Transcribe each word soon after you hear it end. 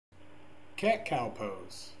Cat-cow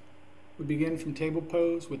pose. We begin from table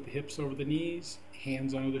pose with the hips over the knees,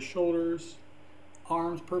 hands under the shoulders,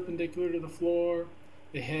 arms perpendicular to the floor,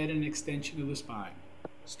 the head an extension of the spine.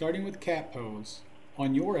 Starting with cat pose,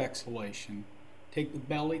 on your exhalation, take the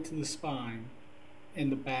belly to the spine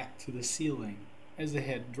and the back to the ceiling as the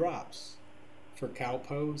head drops. For cow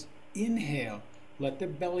pose, inhale, let the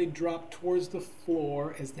belly drop towards the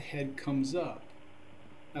floor as the head comes up.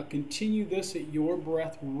 Now continue this at your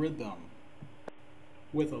breath rhythm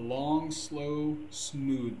with a long, slow,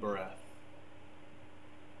 smooth breath.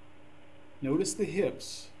 Notice the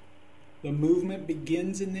hips. The movement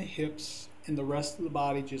begins in the hips and the rest of the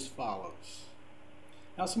body just follows.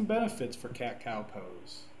 Now some benefits for cat-cow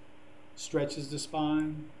pose. Stretches the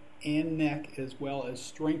spine and neck as well as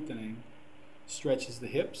strengthening. Stretches the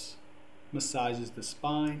hips, massages the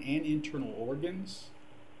spine and internal organs,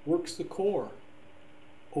 works the core,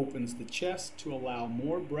 opens the chest to allow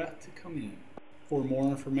more breath to come in. For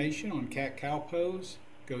more information on cat-cow pose,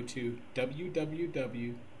 go to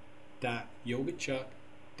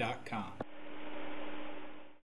www.yogachuck.com.